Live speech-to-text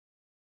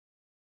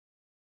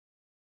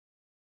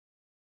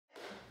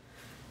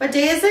What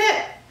day is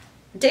it?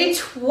 Day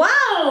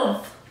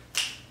 12.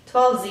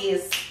 12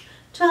 Z's.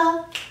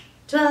 12,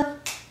 12,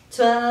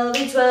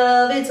 12,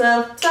 12,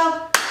 12,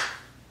 12.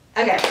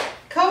 Okay,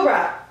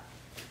 Cobra.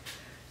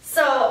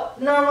 So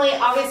normally,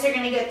 obviously, you're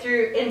going to get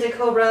through into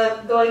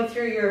Cobra going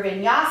through your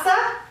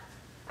vinyasa.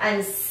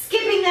 I'm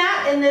skipping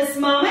that in this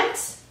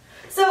moment.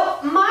 So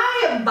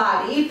my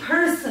body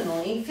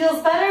personally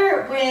feels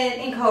better when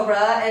in Cobra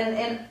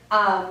and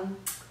yeah,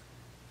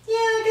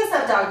 I guess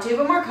that dog too,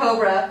 but more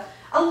Cobra,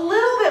 a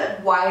little bit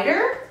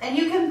wider, and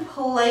you can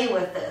play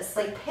with this.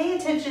 Like, pay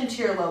attention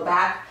to your low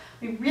back.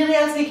 We really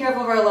have to be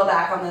careful of our low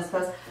back on this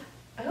pose.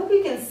 I hope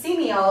you can see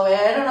me all the way.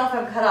 I don't know if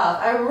I'm cut off.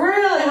 I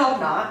really hope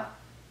not.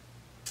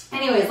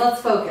 Anyways,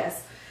 let's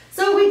focus.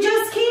 So we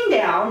just came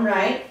down,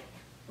 right,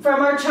 from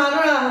our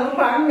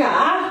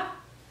chaturanga,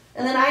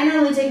 and then I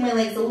normally take my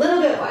legs a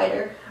little bit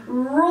wider.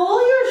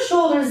 Roll your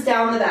shoulders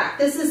down the back.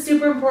 This is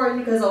super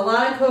important because a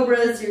lot of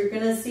Cobras, you're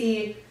going to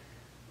see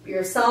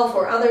yourself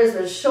or others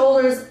with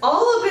shoulders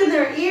all up in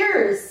their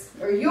ears,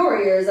 or your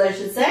ears, I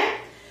should say.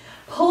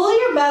 Pull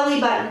your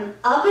belly button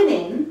up and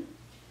in.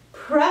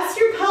 Press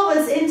your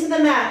pelvis into the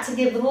mat to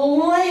give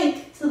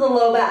length to the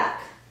low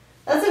back.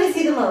 That's what I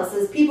see the most,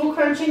 is people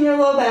crunching their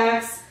low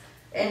backs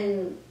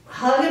and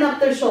hugging up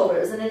their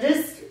shoulders. And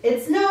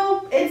it's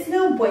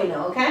no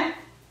bueno, okay?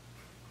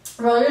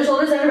 Roll your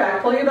shoulders down your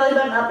back, pull your belly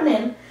button up and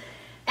in.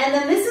 And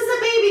then this is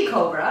a baby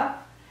Cobra.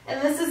 And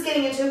this is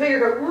getting into a bigger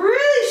grip.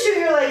 Really shoot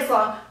your legs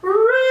long.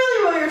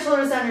 Really roll your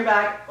shoulders down your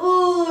back.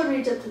 Ooh, and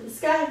reach up to the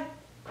sky.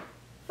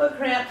 Foot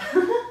cramp.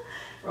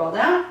 Roll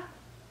down.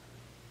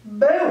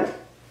 Boom.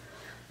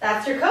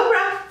 That's your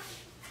Cobra.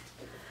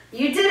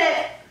 You did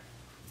it.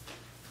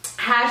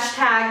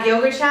 Hashtag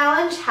yoga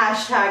challenge.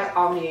 Hashtag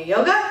Omnia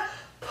Yoga.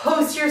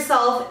 Post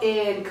yourself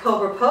in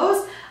Cobra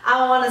pose.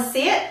 I want to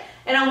see it.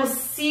 And I will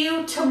see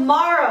you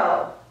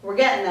tomorrow. We're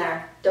getting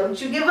there.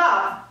 Don't you give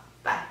up.